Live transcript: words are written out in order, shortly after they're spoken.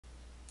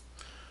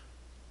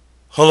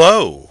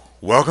Hello,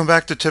 welcome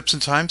back to Tips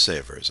and Time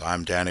Savers.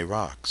 I'm Danny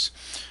Rocks.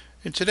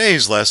 In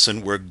today's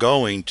lesson, we're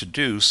going to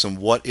do some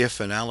what-if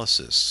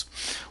analysis.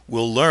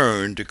 We'll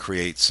learn to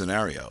create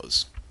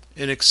scenarios.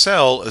 In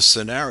Excel, a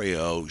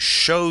scenario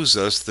shows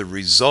us the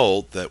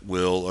result that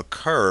will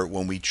occur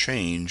when we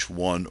change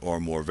one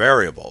or more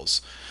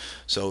variables.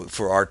 So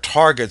for our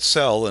target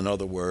cell, in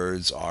other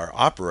words, our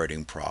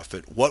operating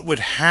profit, what would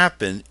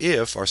happen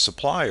if our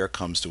supplier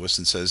comes to us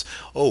and says,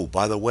 oh,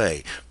 by the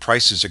way,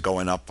 prices are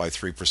going up by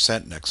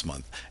 3% next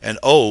month. And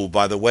oh,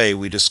 by the way,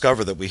 we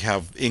discover that we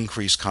have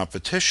increased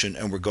competition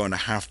and we're going to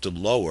have to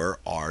lower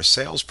our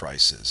sales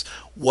prices.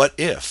 What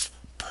if?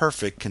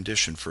 Perfect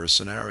condition for a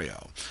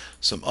scenario.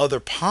 Some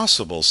other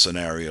possible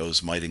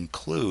scenarios might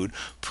include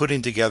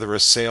putting together a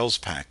sales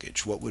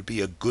package. What would be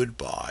a good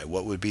buy?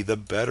 What would be the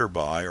better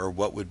buy? Or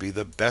what would be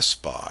the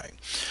best buy?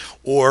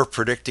 Or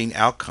predicting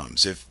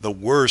outcomes. If the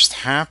worst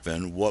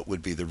happened, what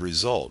would be the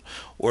result?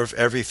 Or if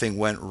everything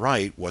went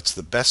right, what's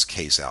the best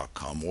case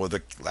outcome or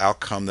the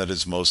outcome that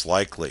is most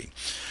likely?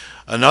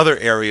 Another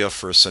area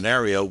for a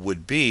scenario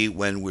would be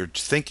when we're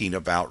thinking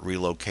about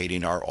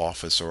relocating our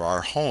office or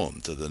our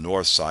home to the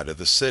north side of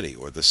the city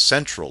or the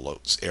central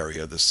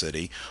area of the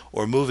city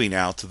or moving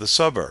out to the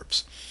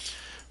suburbs.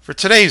 For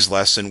today's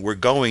lesson, we're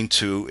going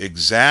to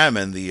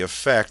examine the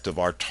effect of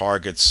our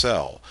target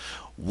cell.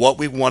 What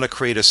we want to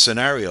create a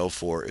scenario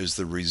for is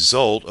the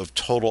result of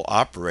total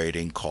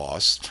operating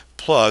costs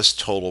plus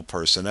total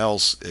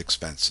personnel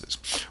expenses.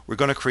 We're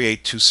going to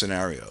create two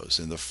scenarios.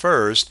 In the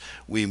first,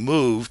 we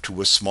move to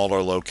a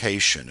smaller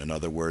location. In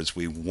other words,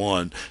 we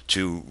want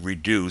to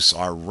reduce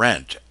our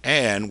rent,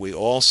 and we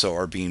also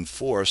are being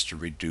forced to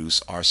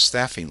reduce our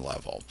staffing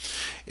level.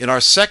 In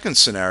our second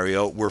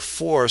scenario, we're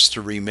forced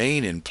to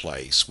remain in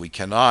place. We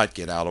cannot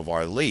get out of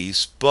our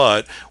lease,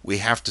 but we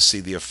have to see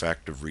the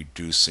effect of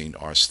reducing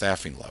our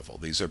staffing level.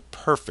 These are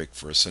perfect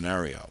for a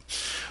scenario.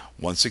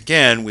 Once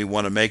again, we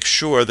want to make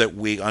sure that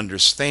we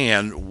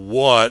understand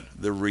what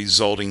the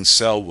resulting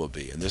cell will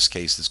be. In this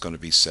case, it's going to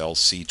be cell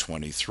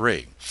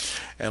C23.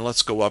 And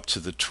let's go up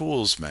to the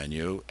Tools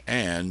menu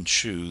and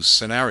choose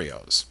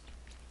Scenarios.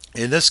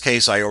 In this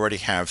case, I already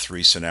have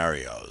three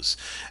scenarios.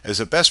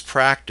 As a best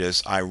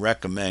practice, I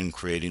recommend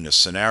creating a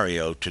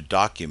scenario to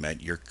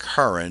document your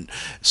current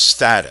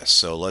status.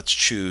 So let's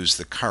choose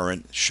the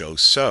current show,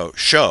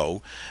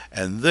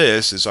 and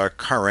this is our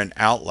current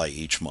outlay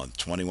each month,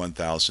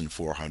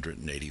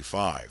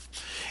 $21,485.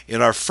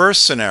 In our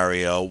first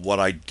scenario, what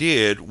I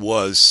did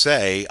was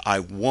say I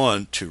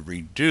want to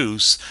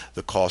reduce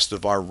the cost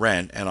of our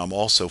rent, and I'm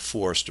also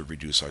forced to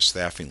reduce our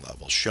staffing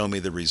level. Show me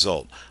the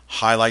result.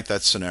 Highlight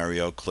that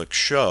scenario, click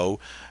Show,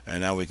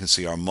 and now we can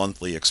see our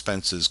monthly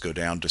expenses go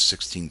down to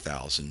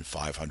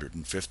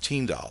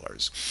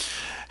 $16,515.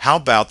 How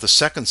about the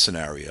second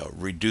scenario,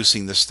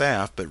 reducing the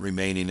staff but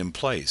remaining in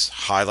place?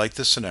 Highlight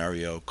the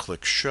scenario,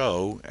 click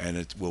Show, and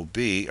it will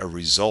be a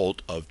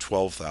result of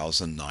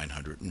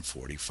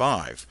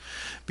 $12,945.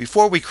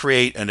 Before we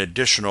create an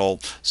additional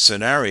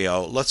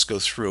scenario, let's go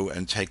through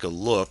and take a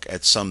look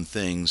at some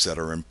things that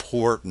are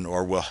important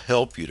or will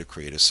help you to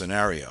create a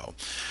scenario.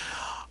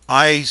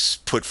 I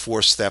put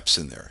 4 steps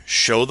in there.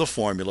 Show the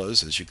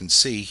formulas. As you can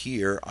see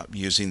here, I'm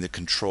using the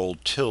Control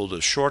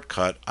tilde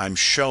shortcut. I'm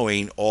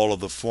showing all of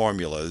the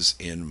formulas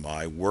in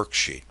my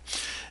worksheet.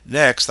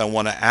 Next, I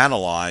want to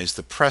analyze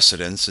the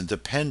precedence and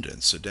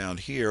dependence. So down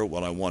here,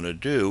 what I want to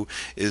do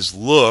is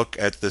look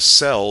at the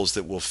cells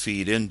that will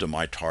feed into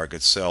my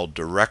target cell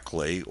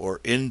directly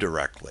or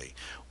indirectly.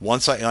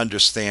 Once I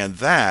understand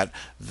that,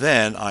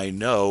 then I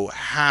know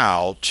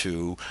how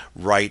to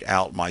write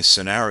out my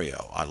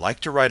scenario. I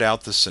like to write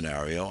out the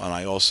scenario, and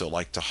I also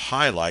like to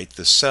highlight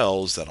the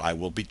cells that I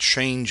will be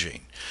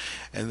changing.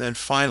 And then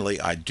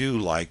finally, I do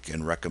like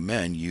and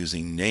recommend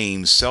using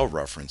named cell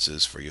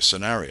references for your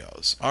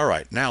scenarios. All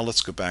right, now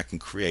let's go back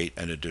and create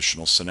an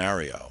additional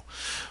scenario.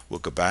 We'll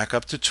go back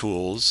up to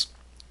Tools,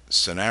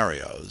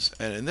 Scenarios,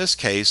 and in this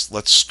case,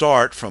 let's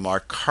start from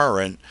our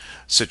current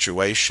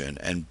situation,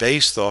 and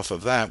based off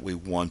of that, we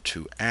want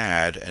to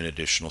add an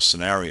additional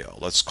scenario.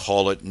 Let's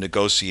call it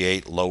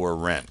Negotiate Lower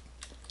Rent.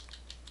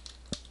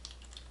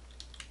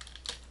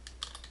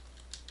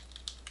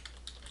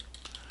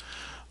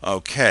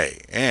 Okay,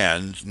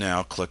 and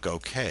now click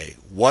OK.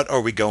 What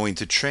are we going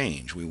to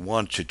change? We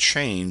want to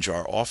change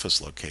our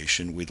office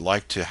location. We'd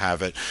like to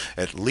have it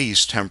at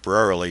least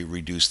temporarily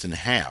reduced in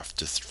half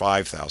to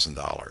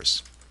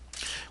 $5,000.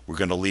 We're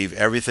going to leave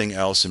everything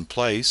else in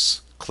place.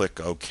 Click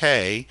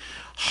OK.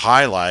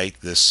 Highlight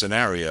this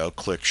scenario,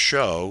 click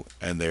Show,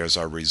 and there's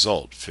our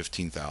result,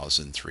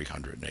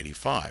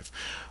 15,385.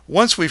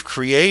 Once we've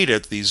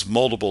created these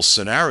multiple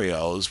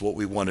scenarios, what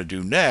we want to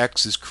do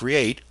next is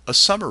create a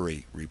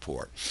summary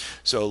report.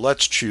 So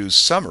let's choose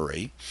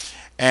Summary,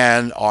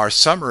 and our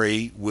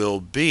summary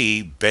will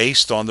be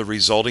based on the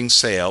resulting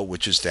sale,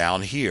 which is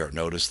down here.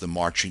 Notice the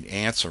marching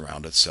ants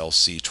around it, cell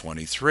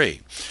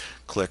C23.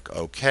 Click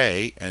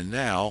OK, and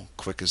now,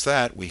 quick as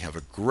that, we have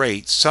a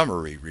great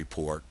summary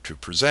report to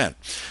present.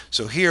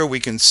 So here we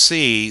can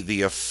see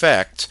the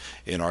effect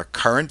in our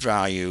current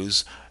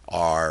values,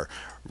 our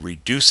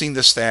reducing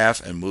the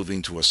staff and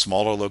moving to a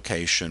smaller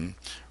location,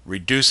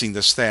 reducing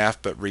the staff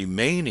but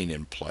remaining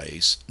in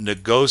place,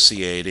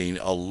 negotiating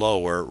a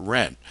lower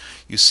rent.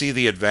 You see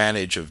the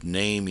advantage of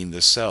naming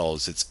the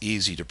cells. It's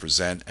easy to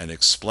present and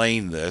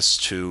explain this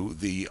to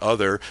the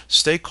other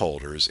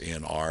stakeholders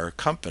in our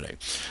company.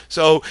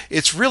 So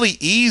it's really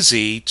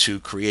easy to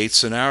create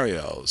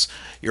scenarios.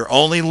 You're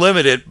only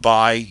limited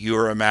by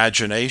your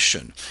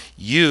imagination.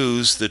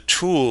 Use the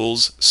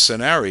tools,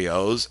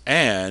 scenarios,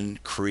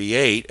 and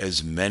create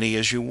as many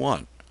as you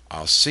want.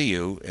 I'll see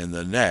you in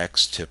the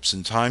next Tips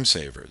and Time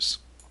Savers.